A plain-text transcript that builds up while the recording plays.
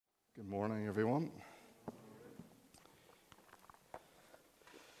Good morning, everyone.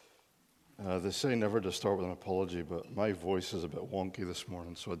 They say never to start with an apology, but my voice is a bit wonky this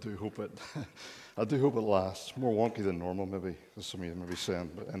morning, so I do hope it, I do hope it lasts. More wonky than normal, maybe. As some of you may be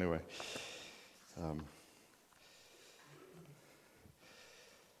saying, but anyway.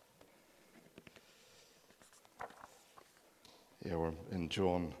 We're in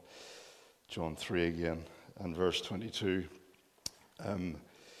John 3 again, and verse 22.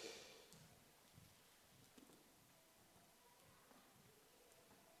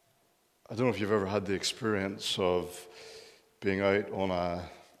 I don't know if you've ever had the experience of being out on a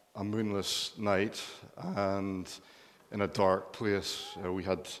moonless night and in a dark place. We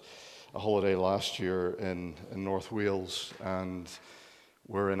had a holiday last year in North Wales, and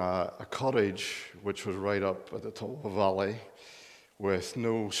we're in a cottage which was right up at the top of a valley with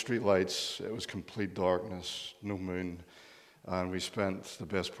no streetlights. It was complete darkness, no moon, and we spent the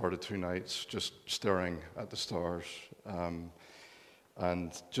best part of 2 nights just staring at the stars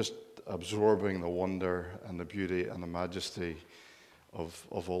and just absorbing the wonder and the beauty and the majesty of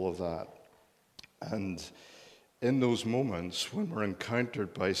all of that. And in those moments, when we're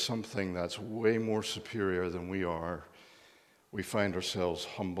encountered by something that's way more superior than we are, we find ourselves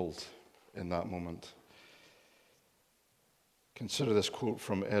humbled in that moment. Consider this quote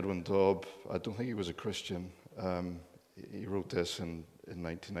from Edwin Dobb. I don't think he was a Christian. He wrote this in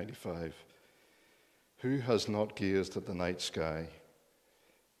 1995. "Who has not gazed at the night sky,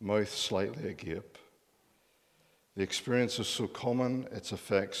 mouth slightly agape? The experience is so common, its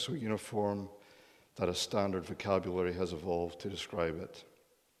effects so uniform, that a standard vocabulary has evolved to describe it.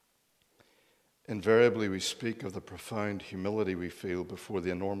 Invariably, we speak of the profound humility we feel before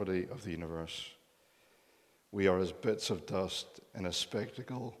the enormity of the universe. We are as bits of dust in a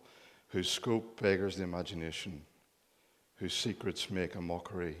spectacle whose scope beggars the imagination, whose secrets make a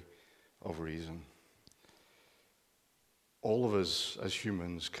mockery of reason." All of us as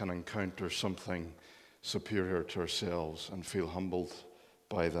humans can encounter something superior to ourselves and feel humbled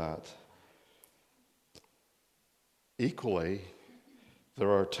by that. Equally, there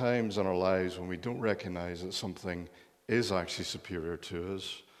are times in our lives when we don't recognize that something is actually superior to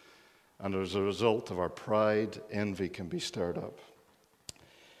us, and as a result of our pride, envy can be stirred up.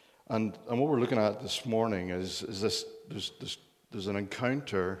 And what we're looking at this morning is this: there's an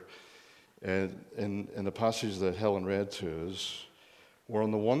encounter in the passage that Helen read to us, where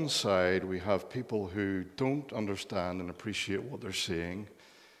on the one side we have people who don't understand and appreciate what they're seeing,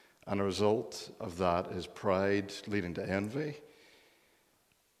 and a result of that is pride leading to envy.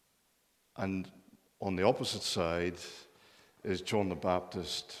 And on the opposite side is John the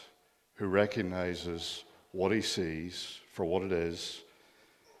Baptist, who recognizes what he sees for what it is,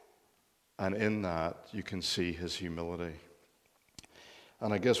 and in that you can see his humility.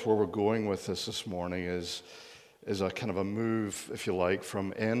 And I guess where we're going with this morning is a kind of a move, if you like,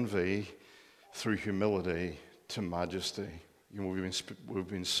 from envy through humility to majesty. You know, we've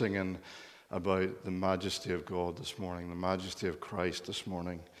been singing about the majesty of God this morning, the majesty of Christ this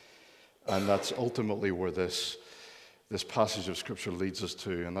morning, and that's ultimately where this passage of Scripture leads us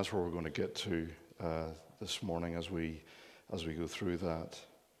to, and that's where we're going to get to this morning as we go through that.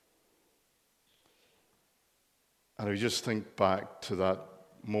 And I just think back to that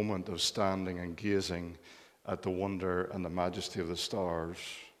moment of standing and gazing at the wonder and the majesty of the stars.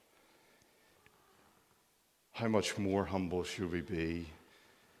 How much more humble should we be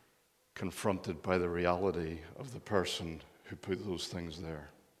confronted by the reality of the person who put those things there?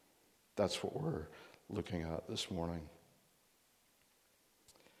 That's what we're looking at this morning.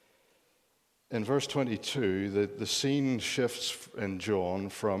 In verse 22, the scene shifts in John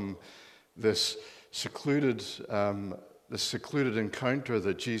from this secluded encounter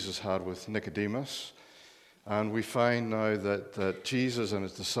that Jesus had with Nicodemus, and we find now that Jesus and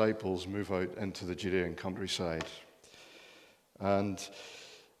his disciples move out into the Judean countryside, and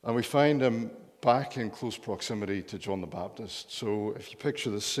we find him back in close proximity to John the Baptist. So if you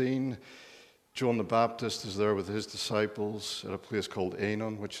picture the scene, John the Baptist is there with his disciples at a place called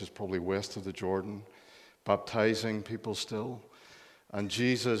Aenon, which is probably west of the Jordan, baptizing people still. And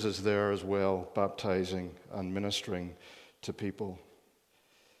Jesus is there as well, baptizing and ministering to people.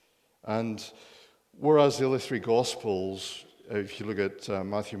 And whereas the other 3 Gospels, if you look at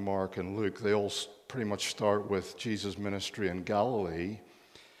Matthew, Mark, and Luke, they all pretty much start with Jesus' ministry in Galilee.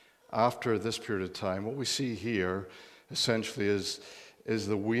 After this period of time, what we see here essentially is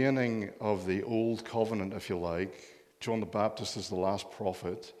the waning of the old covenant, if you like. John the Baptist is the last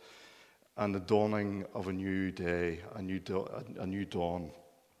prophet, and the dawning of a new day, a new dawn.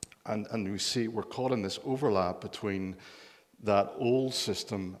 And we see we're caught in this overlap between that old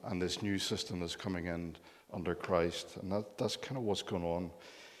system and this new system that's coming in under Christ. And that's kind of what's going on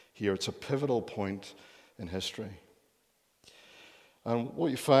here. It's a pivotal point in history. And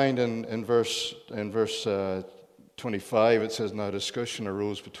what you find in verse 25, it says, "Now a discussion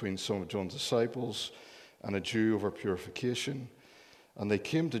arose between some of John's disciples and a Jew over purification. And they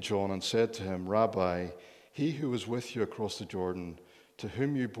came to John and said to him, 'Rabbi, he who was with you across the Jordan, to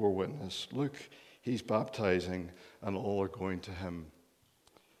whom you bore witness, look, he's baptizing, and all are going to him.'"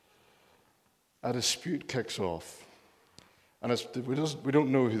 A dispute kicks off. And we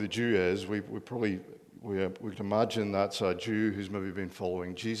don't know who the Jew is. We can imagine that's a Jew who's maybe been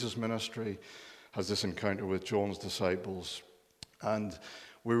following Jesus' ministry, has this encounter with John's disciples. And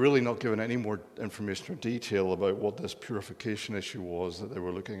we're really not given any more information or detail about what this purification issue was that they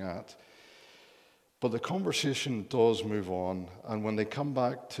were looking at. But the conversation does move on, and when they come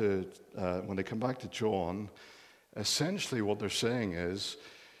back to John, essentially what they're saying is,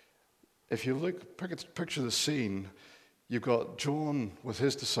 if you picture the scene, you've got John with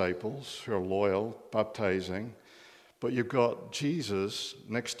his disciples who are loyal, baptizing, but you've got Jesus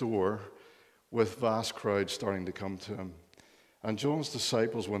next door with vast crowds starting to come to him. And John's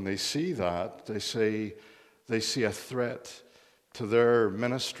disciples, when they see that, they see a threat to their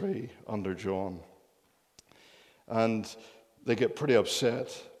ministry under John. And they get pretty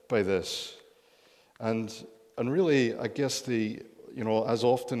upset by this. And really, I guess as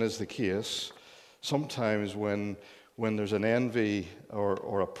often is the case, sometimes when there's an envy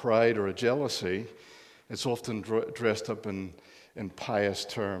or a pride or a jealousy, it's often dressed up in pious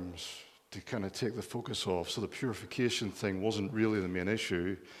terms to kind of take the focus off. So the purification thing wasn't really the main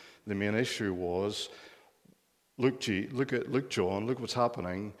issue. The main issue was, look John, look what's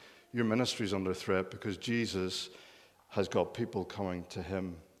happening. Your ministry's under threat because Jesus has got people coming to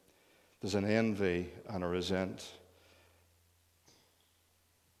him. There's an envy and a resent.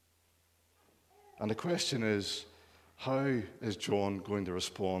 And the question is, how is John going to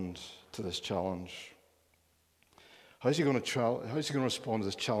respond to this challenge? How's he going to respond to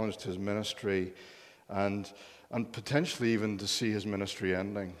this challenge to his ministry and potentially even to see his ministry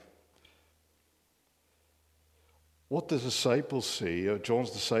ending? What the disciples see, or John's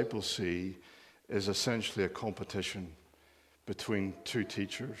disciples see, is essentially a competition between two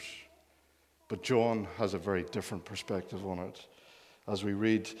teachers. But John has a very different perspective on it. As we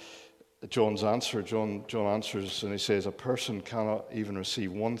read John's answer, John answers and he says, "A person cannot even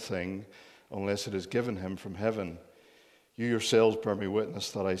receive one thing unless it is given him from heaven. You yourselves bear me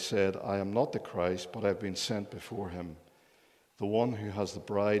witness that I said, I am not the Christ, but I have been sent before him. The one who has the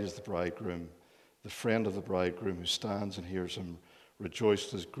bride is the bridegroom. The friend of the bridegroom who stands and hears him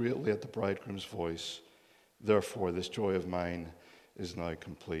rejoices greatly at the bridegroom's voice. Therefore, this joy of mine is now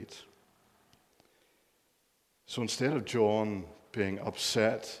complete." So instead of John being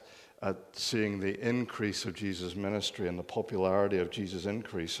upset at seeing the increase of Jesus' ministry and the popularity of Jesus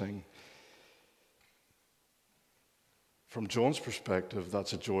increasing, from John's perspective,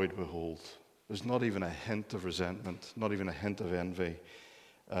 that's a joy to behold. There's not even a hint of resentment, not even a hint of envy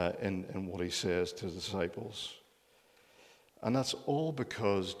in what he says to his disciples. And that's all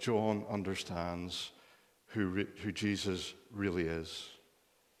because John understands who Jesus really is.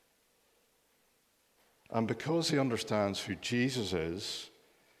 And because he understands who Jesus is,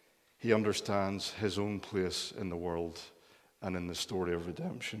 he understands his own place in the world and in the story of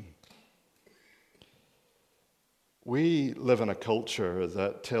redemption. We live in a culture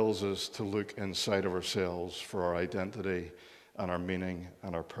that tells us to look inside of ourselves for our identity and our meaning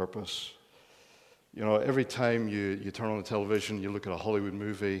and our purpose. You know, every time you turn on the television, you look at a Hollywood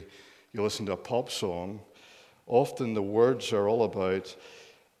movie, you listen to a pop song, often the words are all about,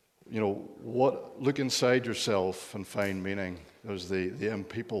 look inside yourself and find meaning. There's the M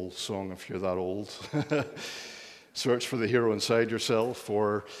People song, if you're that old. Search for the hero inside yourself,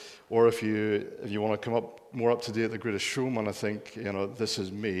 or if you want to come up more up to date, The Greatest Showman, I think, This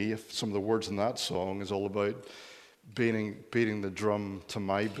Is Me. Some of the words in that song is all about beating the drum to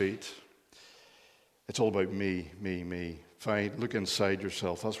my beat. It's all about me, me, me. Look inside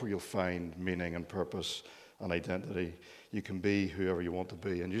yourself. That's where you'll find meaning and purpose and identity. You can be whoever you want to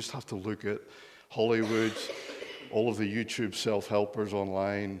be. And you just have to look at Hollywood, all of the YouTube self-helpers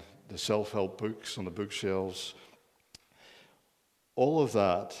online, the self-help books on the bookshelves. All of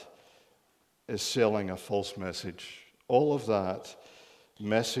that is selling a false message. All of that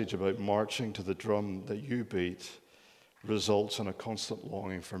message about marching to the drum that you beat results in a constant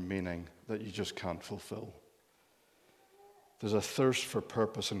longing for meaning that you just can't fulfill. There's a thirst for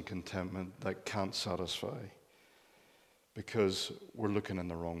purpose and contentment that can't satisfy because we're looking in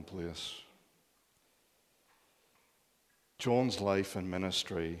the wrong place. John's life and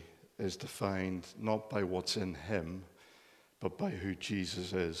ministry is defined not by what's in him, but by who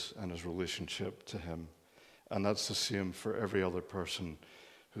Jesus is and his relationship to him. And that's the same for every other person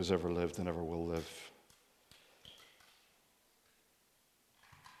who's ever lived and ever will live.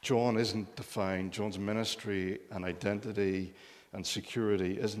 John's ministry and identity and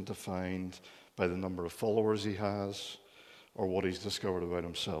security isn't defined by the number of followers he has or what he's discovered about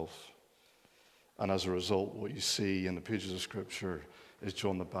himself. And as a result, what you see in the pages of Scripture is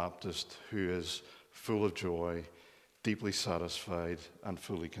John the Baptist, who is full of joy, deeply satisfied, and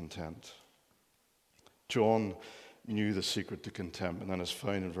fully content. John knew the secret to contentment, and is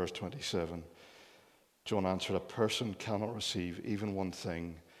found in verse 27. John answered, "A person cannot receive even one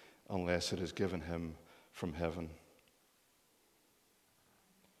thing unless it is given him from heaven."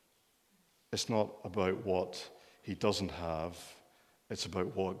 It's not about what he doesn't have, it's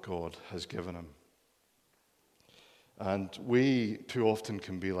about what God has given him. And we too often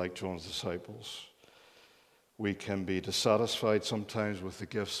can be like John's disciples. We can be dissatisfied sometimes with the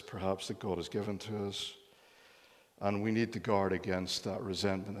gifts perhaps that God has given to us. And we need to guard against that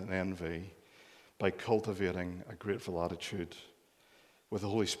resentment and envy by cultivating a grateful attitude with the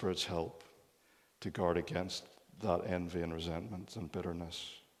Holy Spirit's help to guard against that envy and resentment and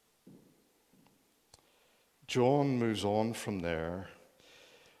bitterness. John moves on from there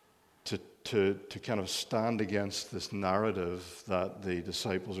to kind of stand against this narrative that the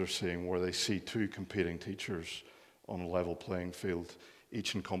disciples are seeing, where they see two competing teachers on a level playing field,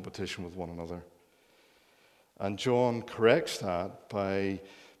 each in competition with one another. And John corrects that by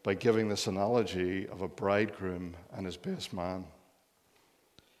giving this analogy of a bridegroom and his best man.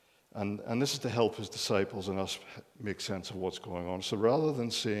 And this is to help his disciples and us make sense of what's going on. So rather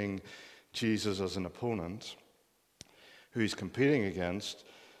than seeing Jesus as an opponent who he's competing against,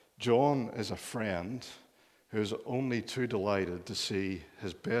 John is a friend who's only too delighted to see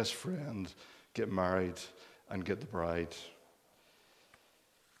his best friend get married and get the bride.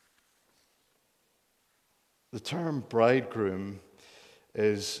 The term bridegroom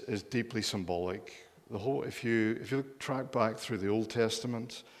is deeply symbolic. If you track back through the Old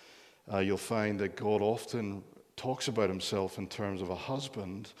Testament, you'll find that God often talks about himself in terms of a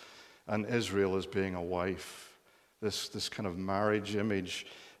husband and Israel as being a wife. This kind of marriage image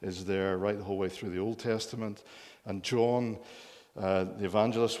is there right the whole way through the Old Testament. And John, the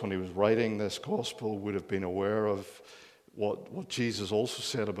evangelist, when he was writing this gospel, would have been aware of what Jesus also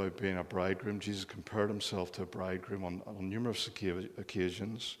said about being a bridegroom. Jesus compared himself to a bridegroom on numerous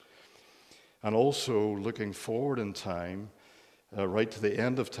occasions. And also, looking forward in time, right to the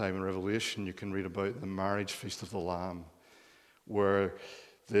end of time in Revelation, you can read about the marriage feast of the Lamb, where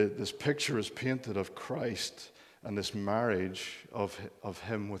this picture is painted of Christ and this marriage of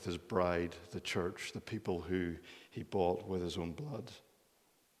him with his bride, the church, the people who he bought with his own blood.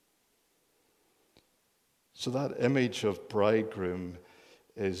 So that image of bridegroom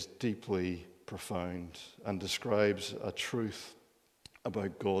is deeply profound and describes a truth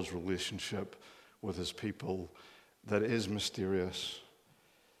about God's relationship with his people that is mysterious.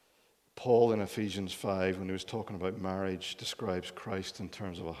 Paul in Ephesians 5, when he was talking about marriage, describes Christ in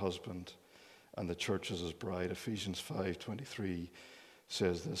terms of a husband and the church as his bride. Ephesians 5:23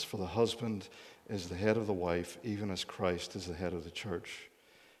 says this: "For the husband is the head of the wife, even as Christ is the head of the church,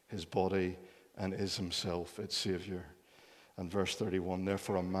 his body, and is himself its Savior." And verse 31,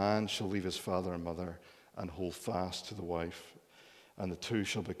 "Therefore a man shall leave his father and mother and hold fast to the wife, and the two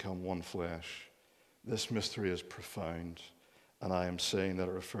shall become one flesh." This mystery is profound, and I am saying that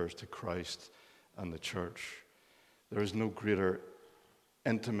it refers to Christ and the church. There is no greater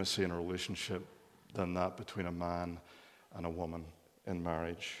intimacy in a relationship than that between a man and a woman in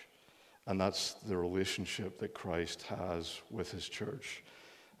marriage. And that's the relationship that Christ has with his church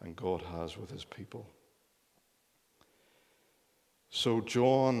and God has with his people. So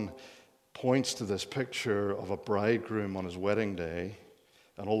John points to this picture of a bridegroom on his wedding day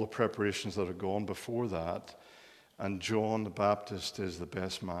and all the preparations that have gone before that. And John the Baptist is the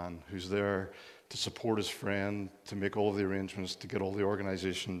best man who's there to support his friend, to make all of the arrangements, to get all the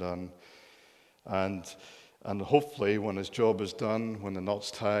organization done. And hopefully when his job is done, when the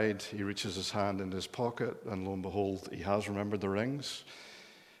knot's tied, he reaches his hand into his pocket and lo and behold, he has remembered the rings.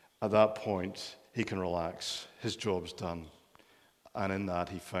 At that point, he can relax. His job's done. And in that,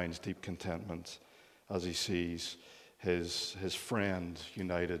 he finds deep contentment as he sees his friend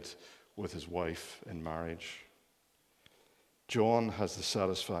united with his wife in marriage. John has the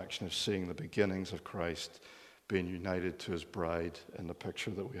satisfaction of seeing the beginnings of Christ being united to his bride in the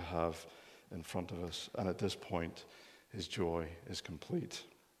picture that we have in front of us. And at this point, his joy is complete.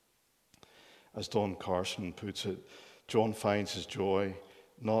 As Don Carson puts it, John finds his joy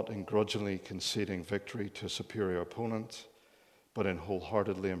not in grudgingly conceding victory to a superior opponent, but in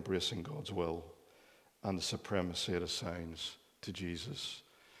wholeheartedly embracing God's will and the supremacy it assigns to Jesus.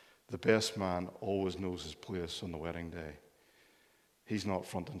 The best man always knows his place on the wedding day. He's not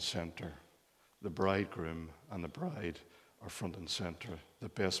front and center. The bridegroom and the bride are front and center. The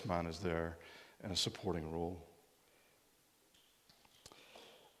best man is there in a supporting role.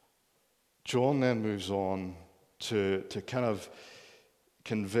 John then moves on to kind of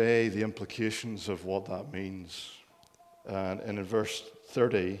convey the implications of what that means. And in verse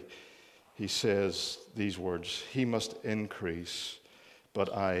 30, he says these words, "He must increase,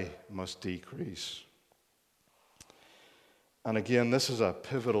 but I must decrease." And again, this is a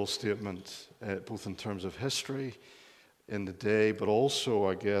pivotal statement, both in terms of history in the day, but also,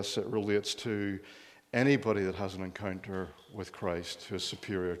 I guess, it relates to anybody that has an encounter with Christ who is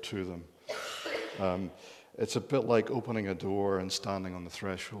superior to them. It's a bit like opening a door and standing on the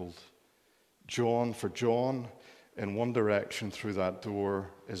threshold. For John, in one direction through that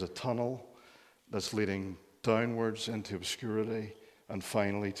door is a tunnel that's leading downwards into obscurity and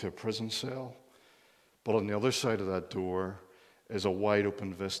finally to a prison cell. But on the other side of that door is a wide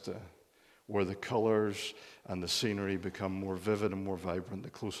open vista where the colors and the scenery become more vivid and more vibrant the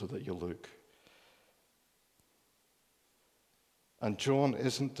closer that you look. And John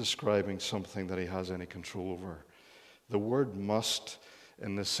isn't describing something that he has any control over. The word must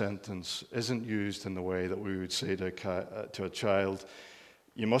in this sentence isn't used in the way that we would say to a child,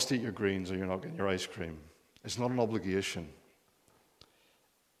 you must eat your greens or you're not getting your ice cream. It's not an obligation.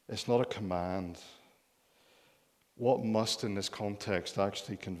 It's not a command. What must in this context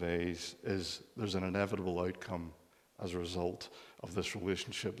actually conveys is there's an inevitable outcome as a result of this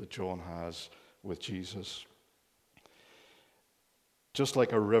relationship that John has with Jesus. Just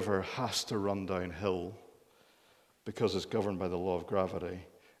like a river has to run downhill because it's governed by the law of gravity,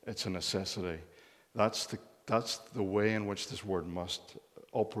 it's a necessity. That's the way in which this word must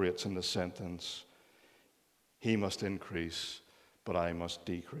operates in this sentence. He must increase, but I must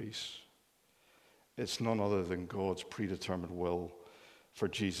decrease. It's none other than God's predetermined will for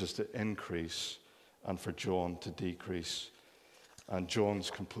Jesus to increase and for John to decrease. And John's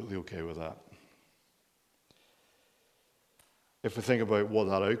completely okay with that. If we think about what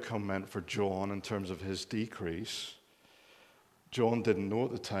that outcome meant for John in terms of his decrease, John didn't know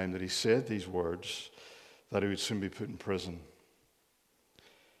at the time that he said these words that he would soon be put in prison.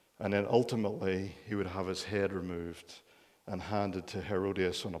 And then ultimately he would have his head removed and handed to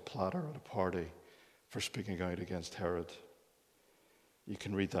Herodias on a platter at a party for speaking out against Herod. You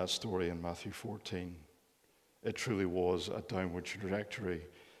can read that story in Matthew 14. It truly was a downward trajectory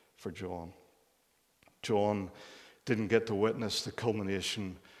for John. John didn't get to witness the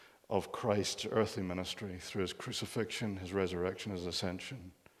culmination of Christ's earthly ministry through his crucifixion, his resurrection, his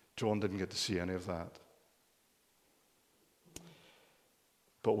ascension. John didn't get to see any of that.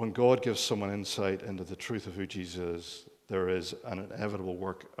 But when God gives someone insight into the truth of who Jesus is, there is an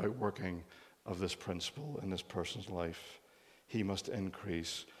inevitable outworking of this principle in this person's life. He must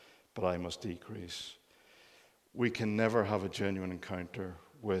increase, but I must decrease. We can never have a genuine encounter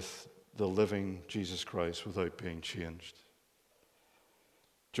with the living Jesus Christ without being changed.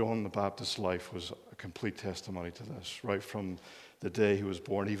 John the Baptist's life was a complete testimony to this, right from the day he was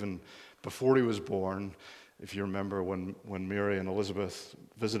born. Even before he was born, if you remember when Mary and Elizabeth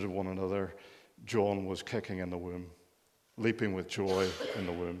visited one another, John was kicking in the womb, leaping with joy in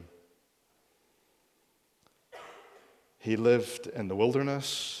the womb. He lived in the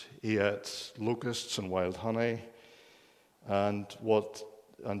wilderness. He ate locusts and wild honey.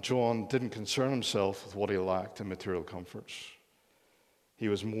 And John didn't concern himself with what he lacked in material comforts. He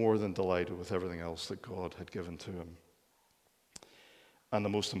was more than delighted with everything else that God had given to him. And the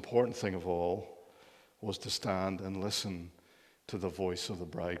most important thing of all was to stand and listen to the voice of the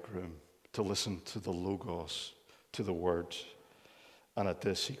bridegroom, to listen to the Logos, to the Word. And at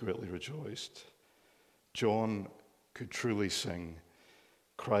this he greatly rejoiced. John could truly sing,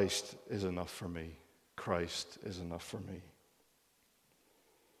 Christ is enough for me. Christ is enough for me.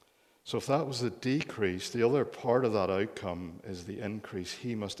 So if that was the decrease, the other part of that outcome is the increase.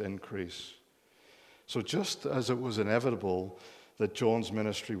 He must increase. So just as it was inevitable that John's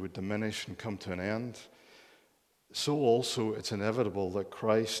ministry would diminish and come to an end, so also it's inevitable that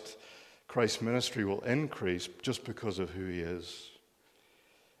Christ's ministry will increase just because of who he is.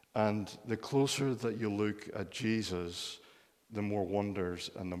 And the closer that you look at Jesus, the more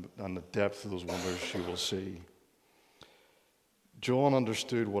wonders and the depth of those wonders you will see. John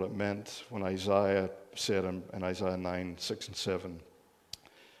understood what it meant when Isaiah said in Isaiah 9, 6 and 7,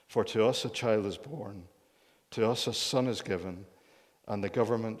 "For to us a child is born, To us a son is given, and the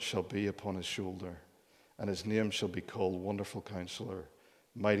government shall be upon his shoulder, and his name shall be called Wonderful Counselor,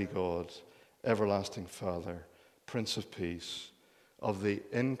 Mighty God, Everlasting Father, Prince of Peace. Of the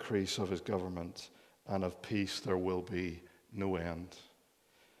increase of his government and of peace there will be no end.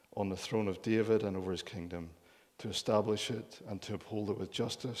 On the throne of David and over his kingdom, to establish it and to uphold it with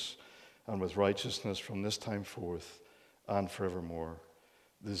justice and with righteousness from this time forth and forevermore.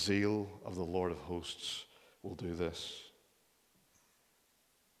 The zeal of the Lord of hosts will do this.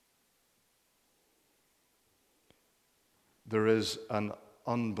 There is an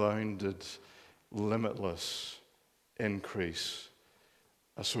unbounded, limitless increase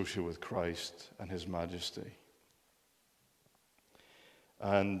associated with Christ and his majesty.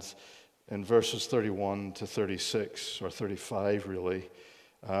 And in verses 31 to 36, or 35 really,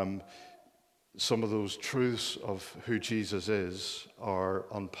 some of those truths of who Jesus is are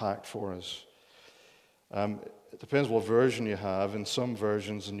unpacked for us. It depends what version you have. In some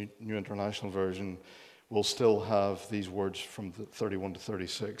versions, the New International Version will still have these words from 31 to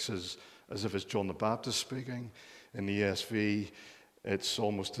 36 as if it's John the Baptist speaking. In the ESV, it's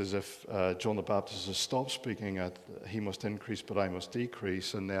almost as if John the Baptist has stopped speaking at he must increase but I must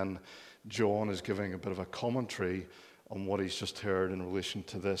decrease, and then John is giving a bit of a commentary on what he's just heard in relation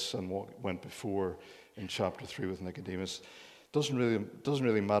to this and what went before in chapter 3 with Nicodemus. Doesn't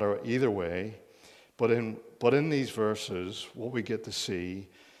really matter either way, but in these verses, what we get to see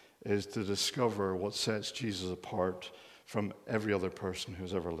is to discover what sets Jesus apart from every other person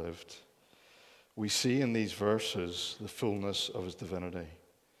who's ever lived. We see in these verses the fullness of his divinity.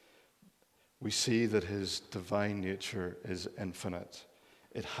 We see that his divine nature is infinite.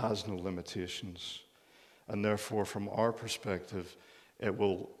 It has no limitations. And therefore, from our perspective,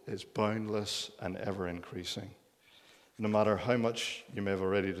 it's boundless and ever increasing. No matter how much you may have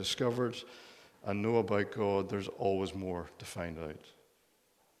already discovered and know about God, there's always more to find out.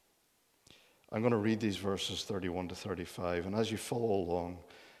 I'm going to read these verses 31 to 35, and as you follow along,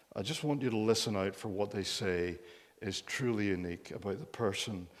 I just want you to listen out for what they say is truly unique about the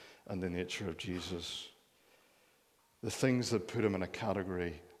person and the nature of Jesus. The things that put him in a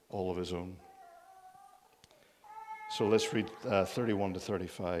category all of his own. So let's read 31 to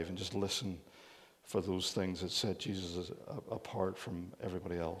 35 and just listen for those things that set Jesus apart from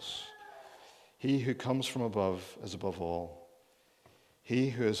everybody else. He who comes from above is above all. He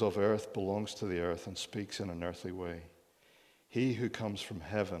who is of earth belongs to the earth and speaks in an earthly way. He who comes from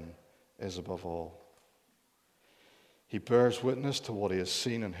heaven is above all. He bears witness to what he has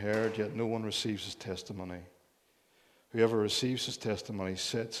seen and heard, yet no one receives his testimony. Whoever receives his testimony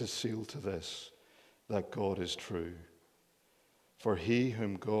sets his seal to this, that God is true. For he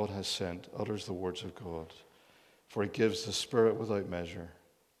whom God has sent utters the words of God, for he gives the Spirit without measure.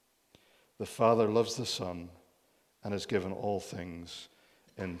 The Father loves the Son and has given all things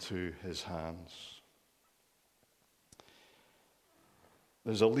into his hands.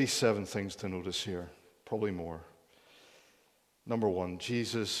 There's at least 7 things to notice here, probably more. Number 1,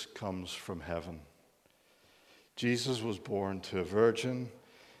 Jesus comes from heaven. Jesus was born to a virgin.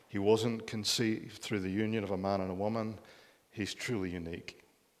 He wasn't conceived through the union of a man and a woman. He's truly unique.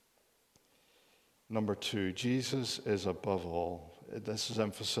 Number 2, Jesus is above all. This is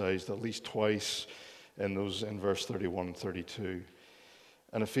emphasized at least twice in verse 31 and 32.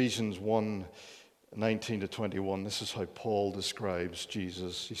 In Ephesians 1:19 to 21, this is how Paul describes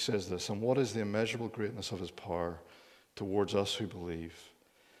Jesus. He says this, "And what is the immeasurable greatness of his power towards us who believe,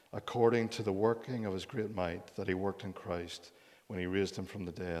 according to the working of his great might that he worked in Christ when he raised him from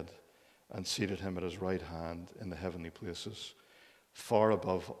the dead and seated him at his right hand in the heavenly places, far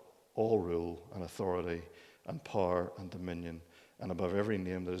above all rule and authority and power and dominion, and above every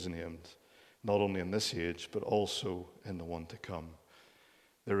name that is named, not only in this age, but also in the one to come."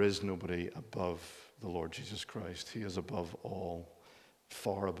 There is nobody above the Lord Jesus Christ. He is above all,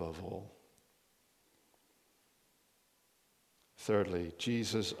 far above all. Thirdly,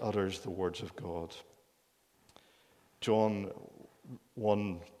 Jesus utters the words of God. In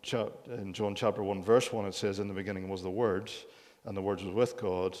John chapter 1, verse 1, it says, "In the beginning was the Word, and the Word was with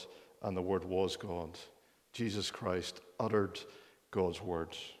God, and the Word was God." Jesus Christ uttered God's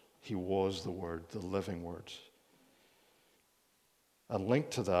words. He was the Word, the living Word. And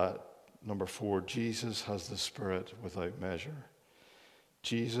linked to that, number 4, Jesus has the Spirit without measure.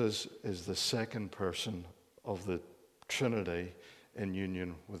 Jesus is the second person of the Trinity in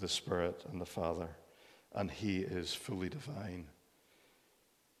union with the Spirit and the Father, and he is fully divine.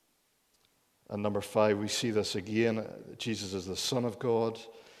 And number 5, we see this again. Jesus is the Son of God,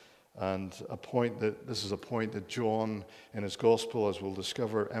 and this is a point that John in his Gospel, as we'll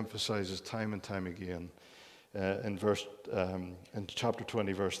discover, emphasizes time and time again. In chapter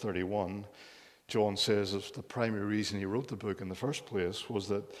 20, verse 31, John says that the primary reason he wrote the book in the first place was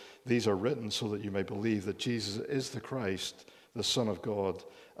that these are written so that you may believe that Jesus is the Christ, the Son of God,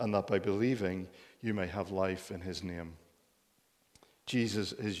 and that by believing you may have life in his name.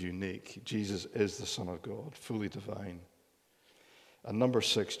 Jesus is unique. Jesus is the Son of God, fully divine. And number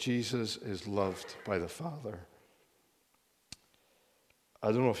 6, Jesus is loved by the Father.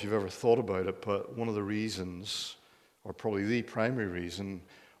 I don't know if you've ever thought about it, but one of the reasons, or probably the primary reason,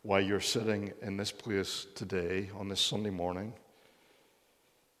 why you're sitting in this place today on this Sunday morning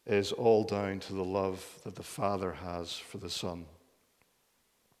is all down to the love that the Father has for the Son.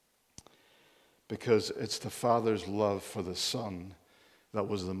 Because it's the Father's love for the Son that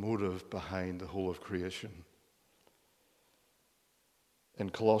was the motive behind the whole of creation. In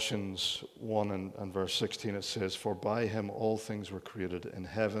Colossians 1 and verse 16 it says, "For by him all things were created in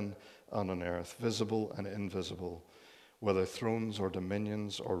heaven and on earth, visible and invisible, whether thrones or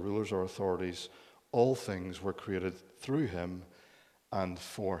dominions or rulers or authorities, all things were created through him and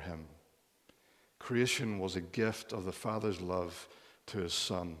for him." Creation was a gift of the Father's love to his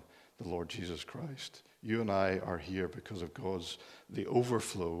Son, the Lord Jesus Christ. You and I are here because of the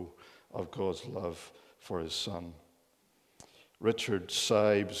overflow of God's love for his Son. Richard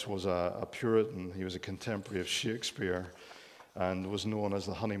Sybes was a Puritan. He was a contemporary of Shakespeare and was known as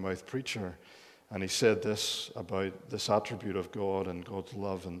the honey-mouthed preacher. And he said this about this attribute of God and God's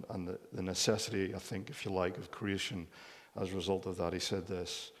love and the necessity, I think, if you like, of creation as a result of that. He said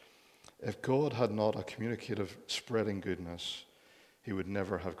this: "If God had not a communicative, spreading goodness, he would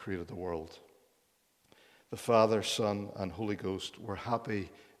never have created the world. The Father, Son, and Holy Ghost were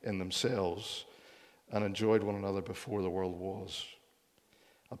happy in themselves and enjoyed one another before the world was.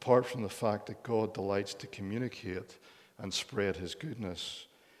 Apart from the fact that God delights to communicate and spread his goodness,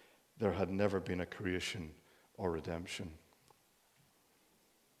 there had never been a creation or redemption."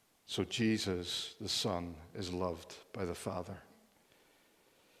 So Jesus, the Son, is loved by the Father.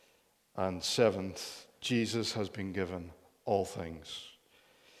 And 7th, Jesus has been given all things.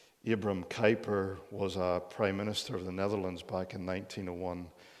 Abram Kuyper was a prime minister of the Netherlands back in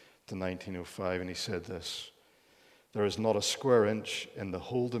 1901 to 1905, and he said this: "There is not a square inch in the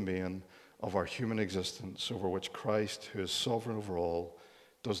whole domain of our human existence over which Christ, who is sovereign over all,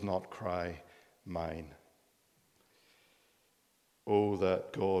 does not cry, 'Mine.'" Oh,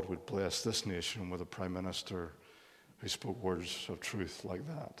 that God would bless this nation with a prime minister who spoke words of truth like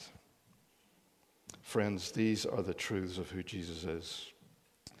that. Friends, these are the truths of who Jesus is.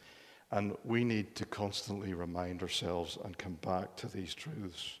 And we need to constantly remind ourselves and come back to these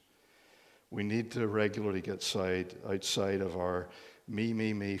truths. We need to regularly get outside of our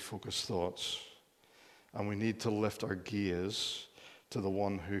me focused thoughts. And we need to lift our gaze to the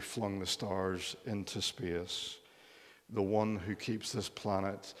one who flung the stars into space, the one who keeps this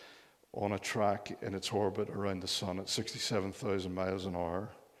planet on a track in its orbit around the sun at 67,000 miles an hour,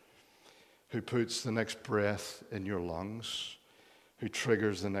 who puts the next breath in your lungs, who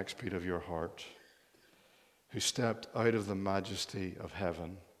triggers the next beat of your heart, who stepped out of the majesty of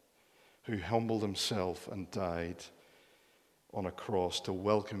heaven, who humbled himself and died on a cross to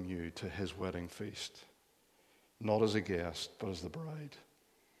welcome you to his wedding feast, not as a guest, but as the bride.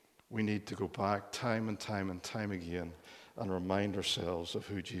 We need to go back time and time again and remind ourselves of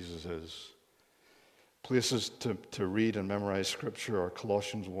who Jesus is. Places to read and memorize Scripture are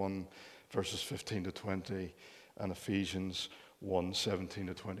Colossians 1, verses 15 to 20, and Ephesians 1, 17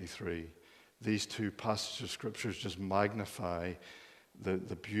 to 23. These two passages of Scriptures just magnify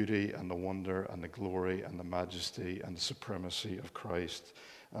the beauty and the wonder and the glory and the majesty and the supremacy of Christ.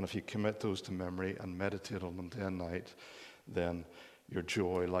 And if you commit those to memory and meditate on them day and night, then your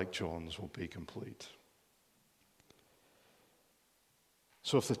joy, like John's, will be complete.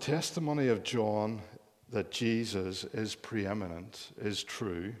 So if the testimony of John that Jesus is preeminent is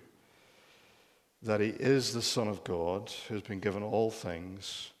true, that he is the Son of God who has been given all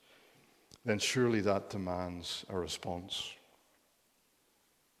things, then surely that demands a response.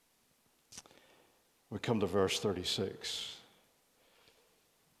 We come to verse 36.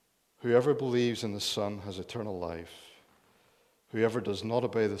 "Whoever believes in the Son has eternal life. Whoever does not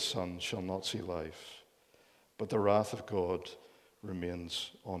obey the Son shall not see life, but the wrath of God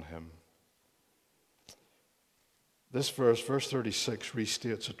remains on him." This verse 36,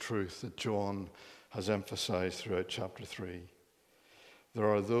 restates a truth that John has emphasized throughout chapter 3. There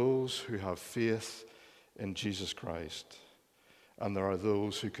are those who have faith in Jesus Christ, and there are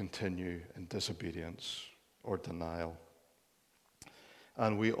those who continue in disobedience or denial.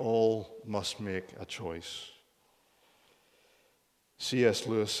 And we all must make a choice. C.S.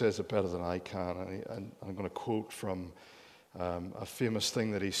 Lewis says it better than I can, and I'm going to quote from a famous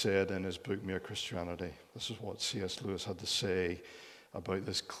thing that he said in his book, Mere Christianity. This is what C.S. Lewis had to say about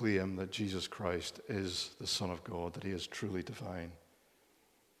this claim that Jesus Christ is the Son of God, that he is truly divine.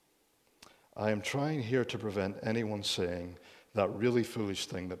 I am trying here to prevent anyone saying that really foolish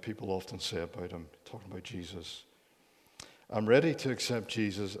thing that people often say about him, talking about Jesus. I'm ready to accept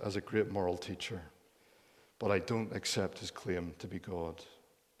Jesus as a great moral teacher, but I don't accept his claim to be God.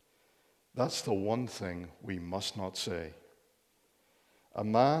 That's the one thing we must not say. A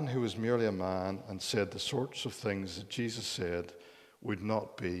man who was merely a man and said the sorts of things that Jesus said would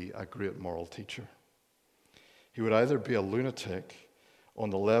not be a great moral teacher. He would either be a lunatic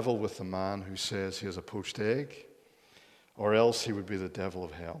on the level with the man who says he has a poached egg, or else he would be the devil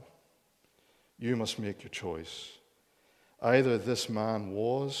of hell. You must make your choice. Either this man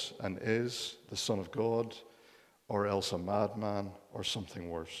was and is the Son of God, or else a madman or something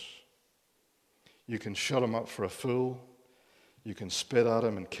worse. You can shut him up for a fool, you can spit at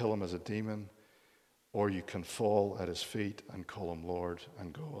him and kill him as a demon, or you can fall at his feet and call him Lord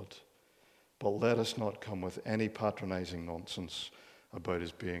and God. But let us not come with any patronizing nonsense about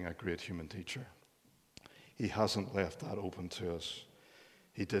his being a great human teacher. He hasn't left that open to us.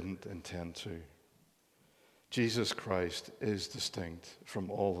 He didn't intend to. Jesus Christ is distinct from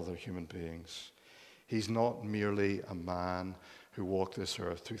all other human beings. He's not merely a man who walked this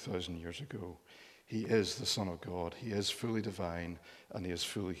earth 2,000 years ago. He is the Son of God. He is fully divine and he is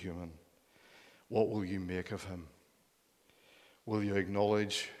fully human. What will you make of him? Will you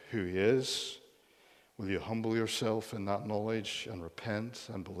acknowledge who he is? Will you humble yourself in that knowledge and repent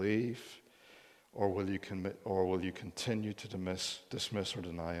and believe? Or will you continue to dismiss or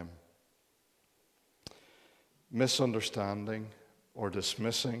deny him? Misunderstanding or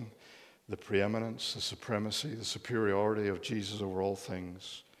dismissing the preeminence, the supremacy, the superiority of Jesus over all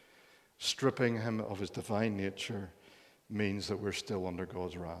things, stripping him of his divine nature, means that we're still under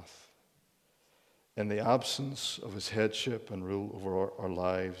God's wrath. In the absence of his headship and rule over our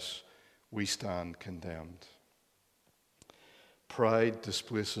lives, we stand condemned. Pride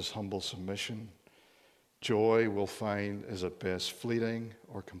displaces humble submission. Joy, we'll find, is at best fleeting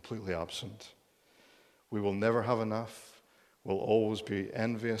or completely absent. We will never have enough. We'll always be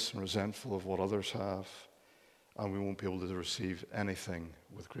envious and resentful of what others have, and we won't be able to receive anything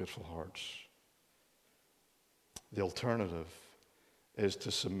with grateful hearts. The alternative is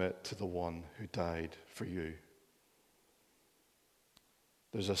to submit to the one who died for you.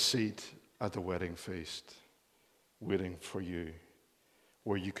 There's a seat at the wedding feast waiting for you,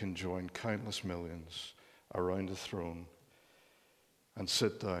 where you can join countless millions around the throne and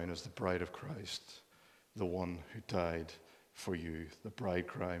sit down as the bride of Christ, the one who died for you, the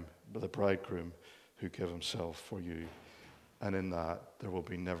bridegroom who gave himself for you. And in that, there will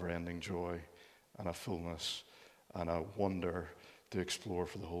be never-ending joy and a fullness and a wonder to explore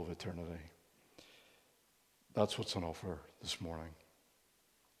for the whole of eternity. That's what's on offer this morning.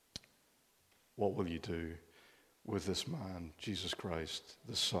 What will you do with this man, Jesus Christ,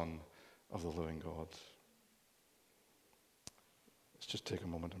 the Son of the living God? Let's just take a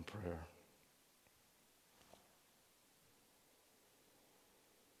moment in prayer.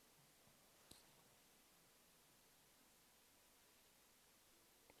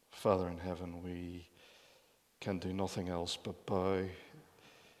 Father in heaven, we can do nothing else but bow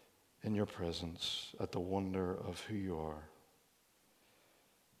in your presence at the wonder of who you are.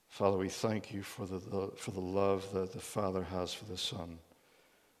 Father, we thank you for the love that the Father has for the Son.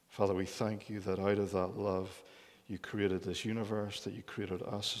 Father, we thank you that out of that love you created this universe, that you created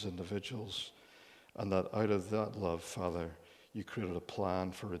us as individuals, and that out of that love, Father, you created a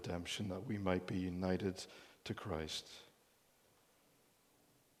plan for redemption, that we might be united to Christ.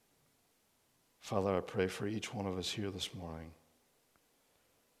 Father, I pray for each one of us here this morning.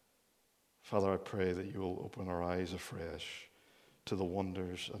 Father, I pray that you will open our eyes afresh to the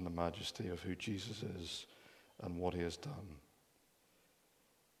wonders and the majesty of who Jesus is and what he has done.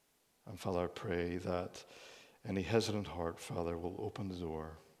 And Father, I pray that any hesitant heart, Father, will open the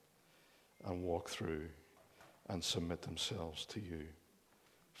door and walk through and submit themselves to you.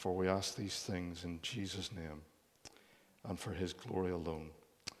 For we ask these things in Jesus' name and for his glory alone.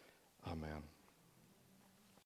 Amen.